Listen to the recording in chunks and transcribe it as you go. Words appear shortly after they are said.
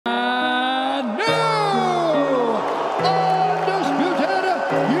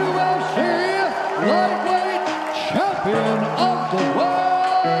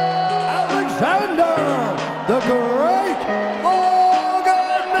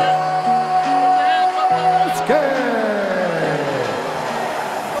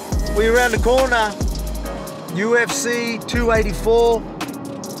around the corner. UFC 284.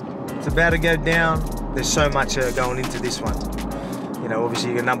 It's about to go down. There's so much going into this one. You know,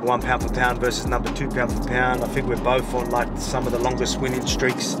 obviously you're number 1 pound for pound versus number 2 pound for pound. I think we're both on like some of the longest winning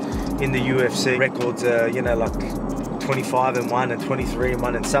streaks in the UFC. Records, you know, like 25-1 and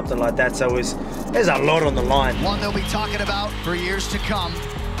 23-1 and something like that. So there's a lot on the line. One they'll be talking about for years to come.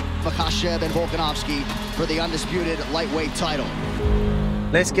 Makhachev and Volkanovski for the undisputed lightweight title.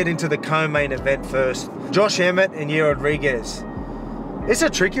 Let's get into the co-main event first. Josh Emmett and Yair Rodriguez. It's a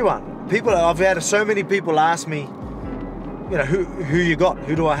tricky one. I've had so many people ask me, you know, who you got?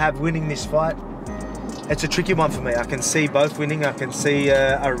 Who do I have winning this fight? It's a tricky one for me. I can see both winning. I can see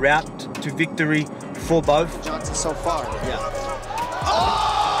a route to victory for both. Johnson so far, yeah.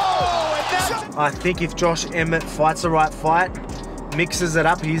 Oh! I think if Josh Emmett fights the right fight, mixes it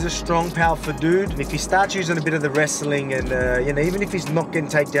up, he's a strong, powerful dude. If he starts using a bit of the wrestling and, you know, even if he's not getting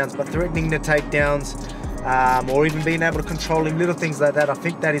takedowns, but threatening the takedowns, or even being able to control him, little things like that, I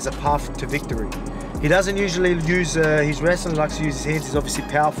think that is a path to victory. He doesn't usually use his wrestling, likes to use his hands, he's obviously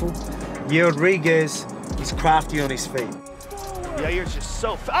powerful. Yair Rodriguez is crafty on his feet. Yair's just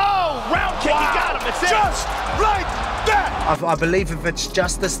so round kick, wow. He got him, it's just like that! I believe if it's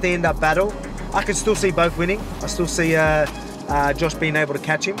just a stand-up battle, I can still see both winning. I still see Josh being able to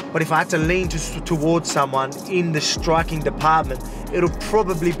catch him. But if I had to lean towards someone in the striking department, it'll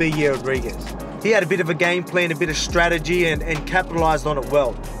probably be Yair Rodriguez. He had a bit of a game plan, a bit of strategy, and capitalised on it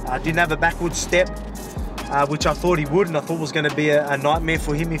well. Didn't have a backward step, which I thought he would, and I thought was going to be a nightmare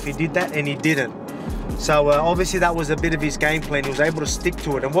for him if he did that, and he didn't. So obviously that was a bit of his game plan. He was able to stick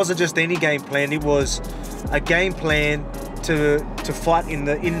to it. It wasn't just any game plan, it was a game plan to fight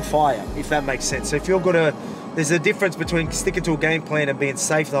in fire, if that makes sense. So if you're gonna, there's a difference between sticking to a game plan and being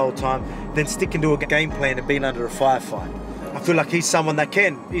safe the whole time, than sticking to a game plan and being under a firefight. I feel like he's someone that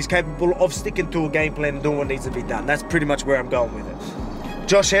he's capable of sticking to a game plan and doing what needs to be done. That's pretty much where I'm going with it.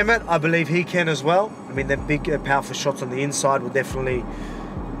 Josh Emmett, I believe he can as well. I mean, the big, powerful shots on the inside will definitely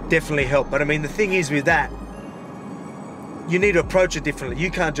help. But I mean, the thing is with that, you need to approach it differently. You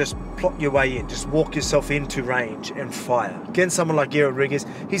can't just plot your way in, just walk yourself into range and fire. Against someone like Yair Rodriguez,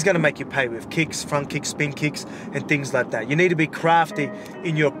 he's going to make you pay with kicks, front kicks, spin kicks, and things like that. You need to be crafty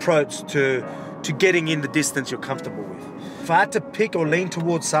in your approach to getting in the distance you're comfortable with. If I had to pick or lean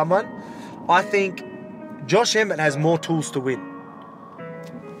towards someone, I think Josh Emmett has more tools to win.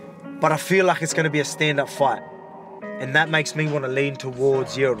 But I feel like it's going to be a stand-up fight. And that makes me want to lean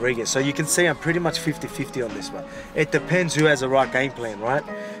towards Yair Rodriguez. So you can see I'm pretty much 50-50 on this one. It depends who has the right game plan, right?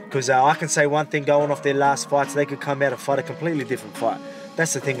 Because I can say one thing going off their last fights, they could come out and fight a completely different fight.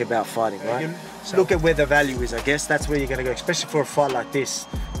 That's the thing about fighting, right? So look at where the value is, I guess. That's where you're going to go, especially for a fight like this.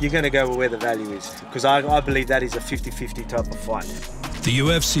 You're going to go where the value is. Because I believe that is a 50-50 type of fight. The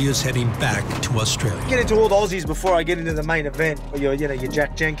UFC is heading back to Australia. Get into all the Aussies before I get into the main event. Your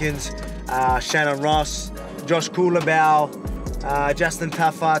Jack Jenkins, Shannon Ross, Josh Culibao, Justin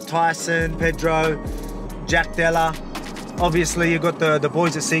Tafa, Tyson, Pedro, Jack Della. Obviously, you've got the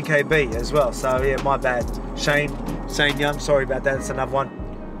boys at CKB as well. So, yeah, my bad. Shane Young, sorry about that. That's another one.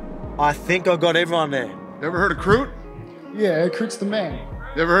 I think I got everyone there. You ever heard of Crute? Yeah, Crute's the man.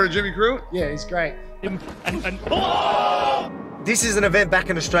 You ever heard of Jimmy Crute? Yeah, he's great. This is an event back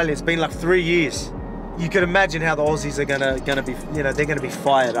in Australia. It's been like 3 years. You could imagine how the Aussies are gonna be, they're gonna be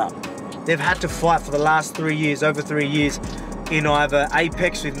fired up. They've had to fight for the last 3 years, over 3 years, in either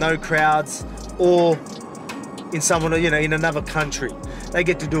Apex with no crowds or in someone, in another country. They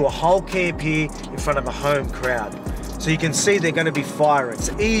get to do a whole camp here in front of a home crowd. So you can see they're gonna be firing. It's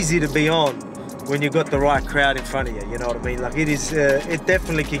easy to be on when you've got the right crowd in front of you, you know what I mean? Like it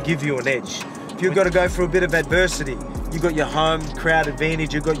definitely can give you an edge. If you've got to go through a bit of adversity, you've got your home crowd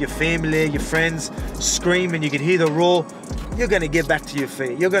advantage, you've got your family, your friends screaming, you can hear the roar, you're going to get back to your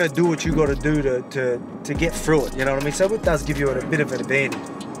feet. You're going to do what you got to do to get through it, you know what I mean? So it does give you a bit of an advantage.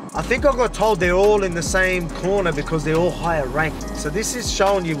 I think I got told they're all in the same corner because they're all higher ranked. So this is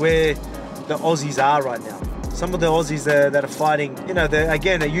showing you where the Aussies are right now. Some of the Aussies that are fighting,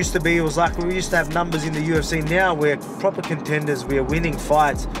 again, it used to be, it was like we used to have numbers in the UFC. Now we're proper contenders, we're winning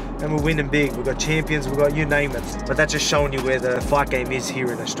fights, and we're winning big. We've got champions, we've got you name it. But that's just showing you where the fight game is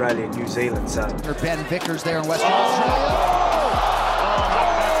here in Australia and New Zealand. So Ben Vickers there in Western Australia.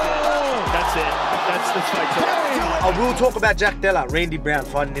 That's it. That's the fight. I will talk about Jack Della, Randy Brown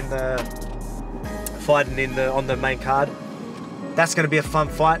fighting on the main card. That's going to be a fun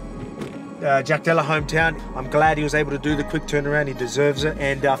fight. Jack Della hometown. I'm glad he was able to do the quick turnaround. He deserves it,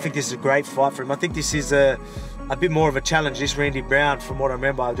 and I think this is a great fight for him. I think this is a bit more of a challenge. This Randy Brown, from what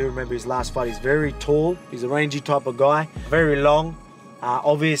I do remember his last fight. He's very tall. He's a rangy type of guy, very long.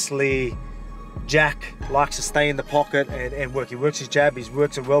 Obviously, Jack likes to stay in the pocket and work. He works his jab, he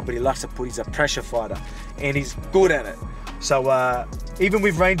works it well, but he likes to put, he's a pressure fighter, and he's good at it. So even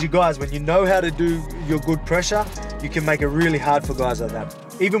with rangy guys, when you know how to do your good pressure, you can make it really hard for guys like that.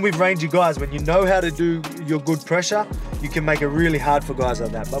 Even with rangy guys, when you know how to do your good pressure, you can make it really hard for guys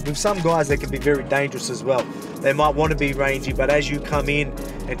like that. But with some guys, they can be very dangerous as well. They might want to be rangy, but as you come in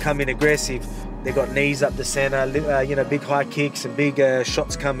and come in aggressive, they got knees up the center, you know, big high kicks and big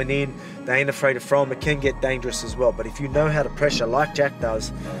shots coming in. They ain't afraid to throw them. It can get dangerous as well. But if you know how to pressure like Jack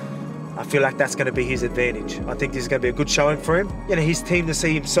does, I feel like that's going to be his advantage. I think this is going to be a good showing for him. You know, his team to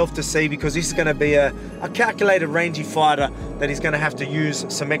see, himself to see, because this is going to be a calculated, rangy fighter that he's going to have to use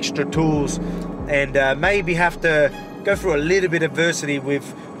some extra tools and maybe have to go through a little bit of adversity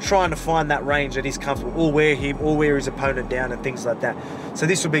with trying to find that range that he's comfortable, or wear his opponent down and things like that. So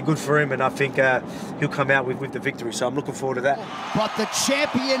this will be good for him, and I think he'll come out with the victory. So I'm looking forward to that. But the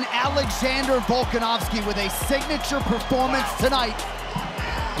champion Alexander Volkanovski with a signature performance tonight.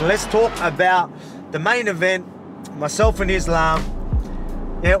 Let's talk about the main event, myself and Islam.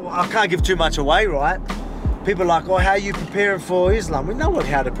 Yeah, well, I can't give too much away, right? People are like, oh, how are you preparing for Islam? We know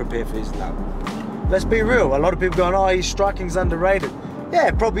how to prepare for Islam. Let's be real. A lot of people going, oh, his striking's underrated. Yeah,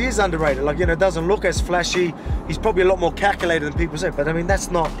 it probably is underrated. Like, you know, it doesn't look as flashy. He's probably a lot more calculated than people say. But I mean, that's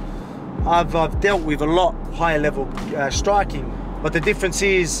not, I've dealt with a lot higher level striking. But the difference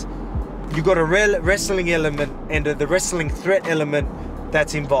is you've got a wrestling element and the wrestling threat element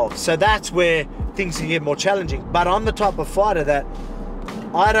that's involved. So that's where things can get more challenging. But I'm the type of fighter that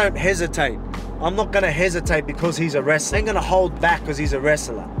I don't hesitate. I'm not going to hesitate because he's a wrestler. I'm going to hold back because he's a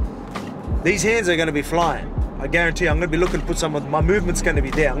wrestler. These hands are going to be flying. I guarantee you, I'm going to be looking to put some of my movement's going to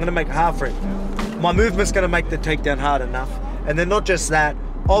be there. I'm going to make it hard for him. My movement's going to make the takedown hard enough. And then not just that,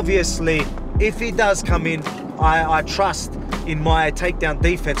 obviously, if he does come in, I trust in my takedown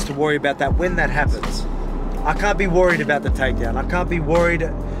defense to worry about that when that happens. I can't be worried about the takedown. I can't be worried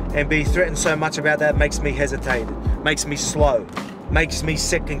and be threatened so much about that. It makes me hesitate, makes me slow, makes me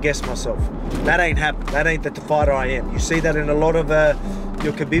second guess myself. That ain't happened. That ain't the fighter I am. You see that in a lot of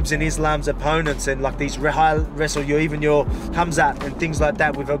your Khabib's and Islam's opponents, and like these high wrestle, even your Hamzat and things like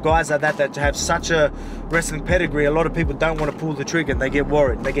that, with guys like that have such a wrestling pedigree. A lot of people don't want to pull the trigger and they get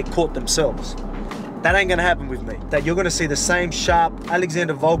worried. They get caught themselves. That ain't gonna happen with me. That you're gonna see the same sharp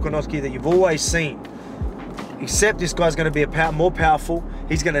Alexander Volkanovski that you've always seen. Except this guy's going to be more powerful.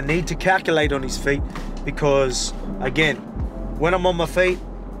 He's going to need to calculate on his feet because, again, when I'm on my feet,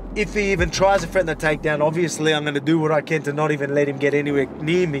 if he even tries to threaten the takedown, obviously I'm going to do what I can to not even let him get anywhere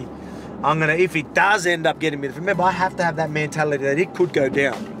near me. If he does end up getting me, remember, I have to have that mentality that it could go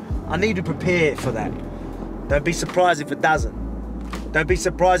down. I need to prepare for that. Don't be surprised if it doesn't. Don't be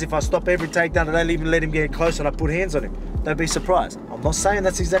surprised if I stop every takedown and don't even let him get close and I put hands on him. Don't be surprised. I'm not saying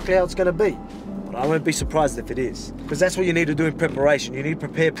that's exactly how it's going to be. I won't be surprised if it is. Because that's what you need to do in preparation. You need to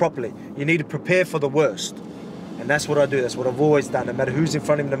prepare properly. You need to prepare for the worst. And that's what I do. That's what I've always done. No matter who's in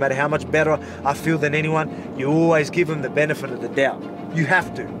front of me, no matter how much better I feel than anyone, you always give them the benefit of the doubt. You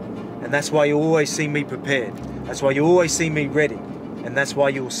have to. And that's why you always see me prepared. That's why you always see me ready. And that's why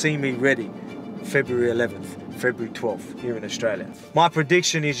you'll see me ready February 11th, February 12th here in Australia. My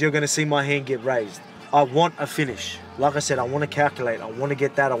prediction is you're going to see my hand get raised. I want a finish. Like I said, I want to calculate. I want to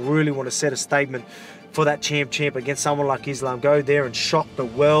get that. I really want to set a statement for that champ against someone like Islam. Go there and shock the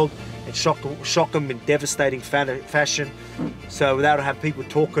world and shock them in devastating fashion so that'll have people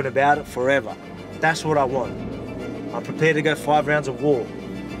talking about it forever. That's what I want. I'm prepared to go 5 rounds of war,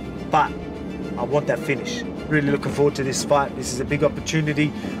 but I want that finish. Really looking forward to this fight. This is a big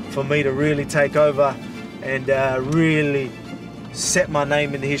opportunity for me to really take over and really set my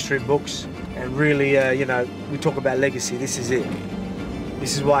name in the history books. And really, you know, we talk about legacy. This is it.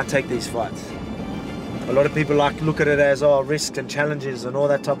 This is why I take these fights. A lot of people look at it as, oh, risks and challenges and all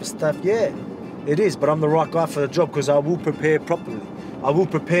that type of stuff. Yeah, it is, but I'm the right guy for the job because I will prepare properly. I will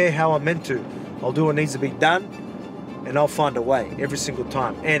prepare how I'm meant to. I'll do what needs to be done, and I'll find a way every single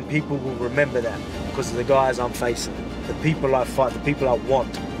time. And people will remember that because of the guys I'm facing, the people I fight, the people I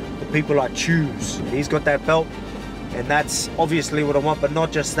want, the people I choose. He's got that belt. And that's obviously what I want, but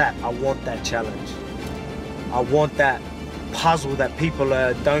not just that. I want that challenge. I want that puzzle that people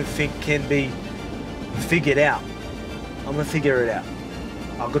don't think can be figured out. I'm gonna figure it out.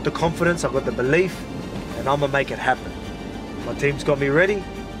 I've got the confidence, I've got the belief, and I'm gonna make it happen. My team's got me ready.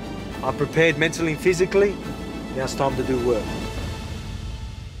 I'm prepared mentally and physically. Now it's time to do work.